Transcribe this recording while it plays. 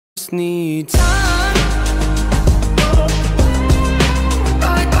just need time.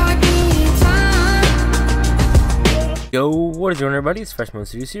 I need time. Yo, what is going on, everybody? It's FreshMode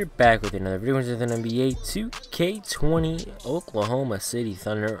Studios here, back with another video with an NBA 2K20 Oklahoma City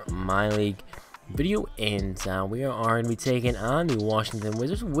Thunder MyLeague video, and we are going to be taking on the Washington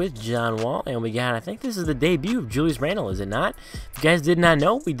Wizards with John Wall, and we got, I think this is the debut of Julius Randle, is it not? If you guys did not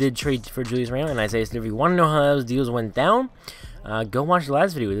know, we did trade for Julius Randle and Isaiah Stewart. If you want to know how those deals went down, go watch the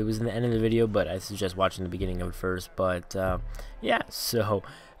last video. It was in the end of the video, but I suggest watching the beginning of it first. But yeah, so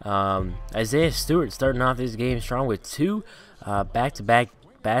Isaiah Stewart starting off this game strong with two back-to-back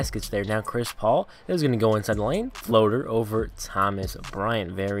baskets there. Now Chris Paul is going to go inside the lane, floater over Thomas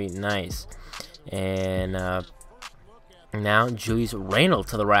Bryant, very nice. And now Julius Randle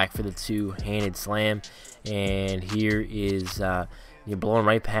to the rack for the two-handed slam, and here is you're blowing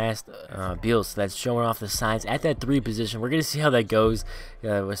right past Beal, so that's showing off the sides at that three position. We're gonna see how that goes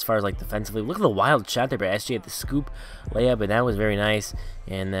as far as like defensively. Look at the wild shot there by SGA at the scoop layup, and that was very nice.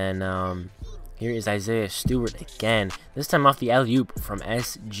 And then here is Isaiah Stewart again, this time off the alley-oop from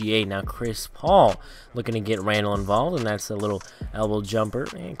SGA. Now Chris Paul looking to get Randle involved, and that's a little elbow jumper,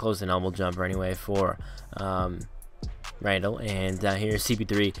 and close to an elbow jumper anyway for Randle. And here's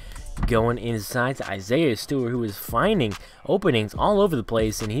CP3 going inside to Isaiah Stewart, who is finding openings all over the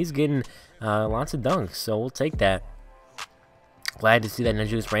place, and he's getting lots of dunks, so we'll take that. Glad to see that. Now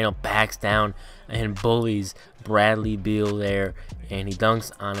Julius Randle backs down and bullies Bradley Beal there, and he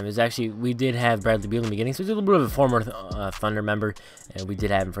dunks on him. It's actually, we did have Bradley Beal in the beginning, so he's a little bit of a former Thunder member, and we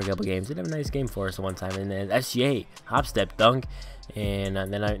did have him for a couple games. Did have a nice game for us one time. And then SGA hop step dunk, and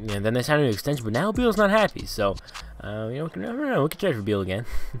then they signed an extension, but now Beal's not happy. So you know, we can trade for Beal again.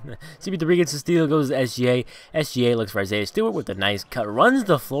 CP3 gets the steal, goes to SGA. SGA looks for Isaiah Stewart with a nice cut, runs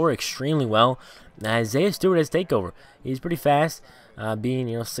the floor extremely well. Now Isaiah Stewart has takeover. He's pretty fast, being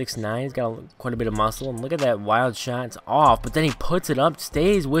 6'9". He's got quite a bit of muscle, and look at that wild shot. It's off, but then he puts it up,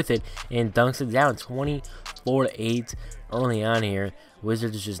 stays with it, and dunks it down. 24-8 early on here.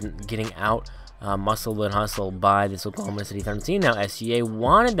 Wizards is just getting out muscled and hustled by this Oklahoma City Thunder team. Now SGA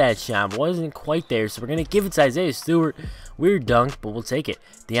wanted that shot, wasn't quite there, so we're gonna give it to Isaiah Stewart. Weird dunk, but we'll take it.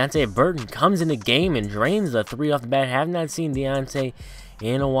 Deonte Burton comes in the game and drains the three off the bat. Have not seen Deonte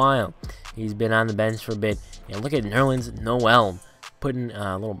in a while. He's been on the bench for a bit. And look at Nerlens Noel putting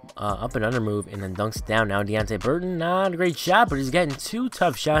a little up and under move, and then dunks it down. Now Deonte Burton, not a great shot, but he's getting two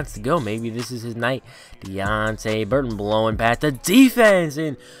tough shots to go. Maybe this is his night. Deonte Burton blowing past the defense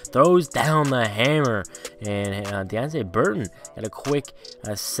and throws down the hammer. And Deonte Burton got a quick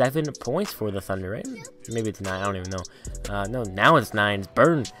 7 points for the Thunder, right? Maybe it's 9, I don't even know. No, now it's 9.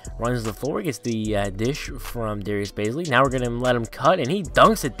 Burton runs the floor, gets the dish from Darius Bazley. Now we're going to let him cut, and he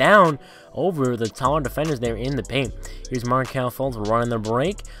dunks it down over the taller defenders there in the paint. Here's Markelle Fultz running the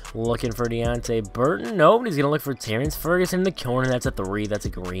break, looking for Deonte Burton. Nope, he's going to look for Terrence Ferguson in the corner. That's a 3. That's a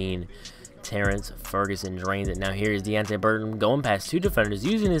green. Terrence Ferguson drains it. Now here is Deonte Burton going past two defenders,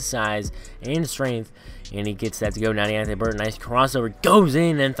 using his size and strength, and he gets that to go. Now Deonte Burton, nice crossover, goes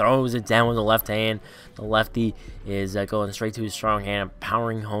in and throws it down with the left hand. The lefty is going straight to his strong hand,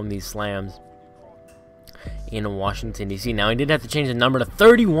 powering home these slams in Washington, D.C. Now he did have to change the number to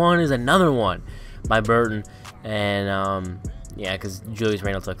 31, is another one by Burton, and yeah, because Julius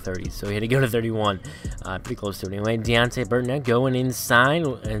Randle took 30, so he had to go to 31. Pretty close to it anyway. Deonte Burton now going inside,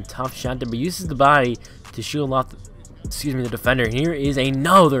 and tough shot there, but uses the body to shield off the defender. Here is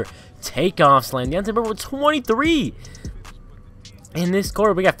another takeoff slam. Deonte Burton with 23 in this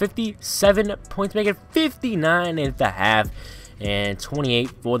quarter. We got 57 points, making 59 at the half, and 28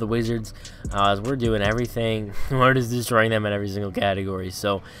 for the Wizards. As we're doing everything, we're just destroying them in every single category,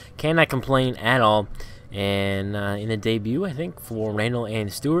 so cannot complain at all. And in the debut, I think, for Randle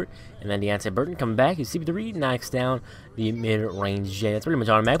and Stewart, and then Deonte Burton coming back. CP3 knocks down the mid-range J. That's pretty much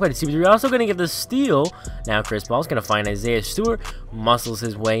automatic, but CP3 also going to get the steal. Now Chris Paul's going to find Isaiah Stewart, muscles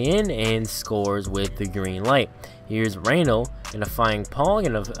his way in, and scores with the green light. Here's Randle going to find Paul,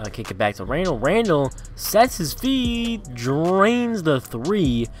 going to kick it back to Randle. Randle sets his feet, drains the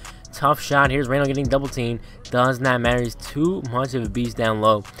 3. Tough shot. Here's Randle getting double teamed. Does not matter. He's too much of a beast down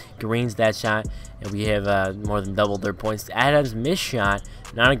low. Greens that shot, and we have more than doubled their points. Adams missed shot.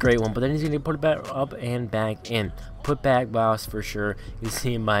 Not a great one, but then he's going to put it back up and back in. Put back boss for sure. You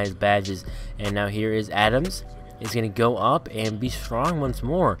see him by his badges. And now here is Adams. Is going to go up and be strong once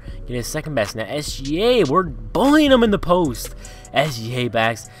more. Get his second best. Now SGA, we're bullying him in the post. SGA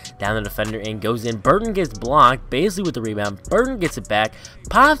backs down the defender and goes in. Burton gets blocked, basically with the rebound. Burton gets it back,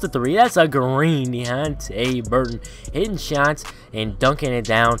 pops the three. That's a green. Deonte Burton hitting shots and dunking it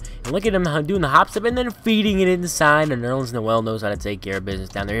down. And look at him doing the hop step and then feeding it inside. And Nerlens Noel knows how to take care of business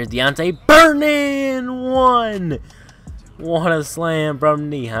down there. Here's Deonte Burton in one. What a slam from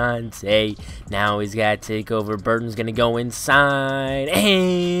Deonte. Now he's got to take over. Burton's going to go inside.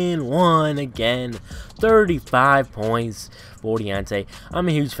 And one again. 35 points for Deonte. I'm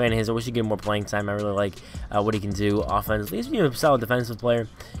a huge fan of his. I wish he'd get more playing time. I really like what he can do offensively. He's a solid defensive player.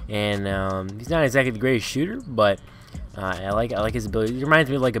 And he's not exactly the greatest shooter, but I like his ability. He reminds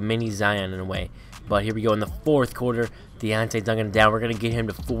me of like a mini Zion in a way. But here we go in the fourth quarter. Deonte dunking it down. We're going to get him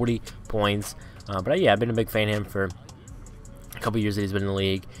to 40 points. But yeah, I've been a big fan of him for a couple years that he's been in the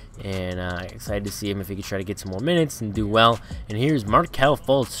league, and excited to see him if he could try to get some more minutes and do well. And here's Markelle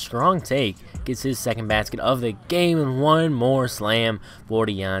Fultz, strong take, gets his second basket of the game, and one more slam for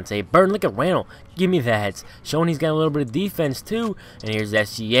Deonte Burton. Look at Randall, give me that, showing he's got a little bit of defense too. And here's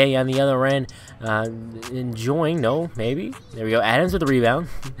SGA on the other end, enjoying, no, maybe, there we go, Adams with the rebound.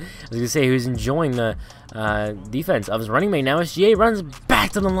 I was gonna say he was enjoying the defense of his running mate. Now SGA runs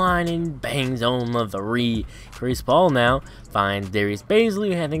back to the line and bangs home the three. Chris Paul now finds Darius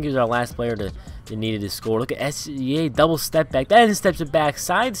Bazley. I think he was our last player that needed to score. Look at SGA, double step back, then steps it back,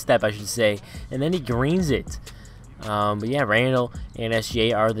 side step I should say, and then he greens it. But yeah, Randall and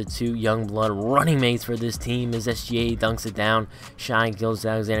SGA are the two young blood running mates for this team as SGA dunks it down. Shine kills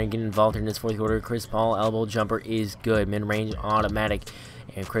Alexander getting involved in this fourth quarter. Chris Paul elbow jumper is good, mid-range automatic.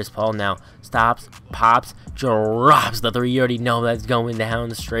 And Chris Paul now stops, pops, drops the three. You already know that's going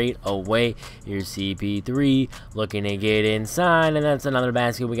down straight away. Here's CP3 looking to get inside, and that's another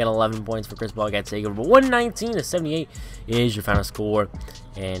basket. We got 11 points for Chris Paul. Got taken over. 119-78 is your final score.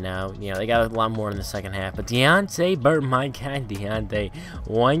 And you know, they got a lot more in the second half. But Deonte Burton, my God, Deonte,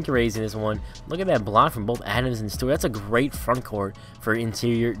 went crazy in this one. Look at that block from both Adams and Stewart. That's a great front court for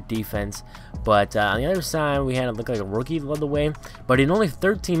interior defense. But on the other side, we had it look like a rookie led the way. But in only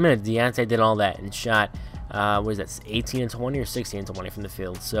 13 minutes, Deonte did all that and shot, what is that, 18 and 20 or 16 and 20 from the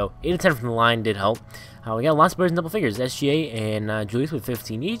field. So 8 and 10 from the line did help. We got lots of players in double figures. SGA and Julius with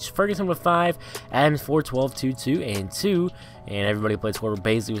 15 each. Ferguson with 5. Adams 4, 12, 2, 2, and 2. And everybody played score.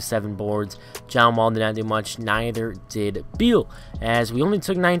 Bazley with 7 boards. John Wall did not do much. Neither did Beal. As we only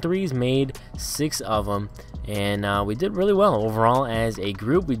took 9 threes, made 6 of them. And we did really well overall as a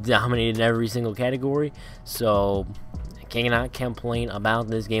group. We dominated every single category. So cannot complain about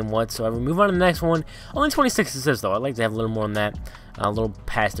this game whatsoever. Move on to the next one. Only 26 assists though. I'd like to have a little more on that. A little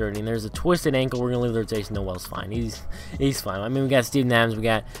past 30. And there's a twisted ankle. We're gonna leave the rotation. Noel's fine. He's fine. I mean, we got Steven Adams. We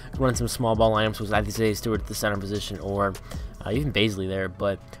got running some small ball lineups with either say Stewart at the center position or even Bazley there.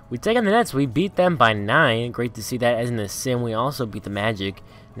 But we take on the Nets. We beat them by 9. Great to see that. As in the sim, we also beat the Magic.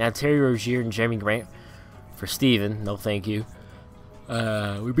 Now Terry Rozier and Jeremy Grant for Steven. No, thank you.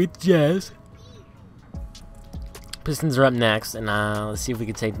 We beat the Jazz. Pistons are up next, and let's see if we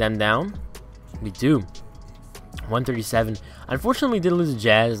can take them down. We do. 137. Unfortunately, we did lose the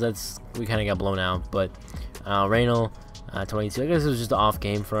Jazz. We kind of got blown out. But Randall, 22. I guess it was just an off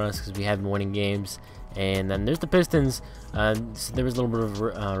game for us because we have been winning games. And then there's the Pistons. So there was a little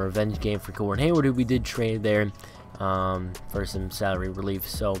bit of a revenge game for Gordon Hayward, who we did trade there for some salary relief.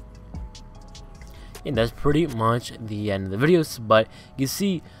 So yeah, that's pretty much the end of the videos. But you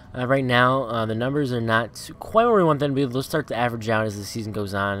see, right now, the numbers are not quite where we want them to be. They'll start to average out as the season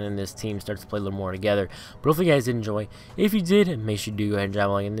goes on and this team starts to play a little more together. But hopefully you guys did enjoy. If you did, make sure you do go ahead and drop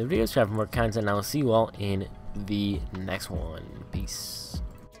a like in the video, subscribe for more content, and I will see you all in the next one. Peace.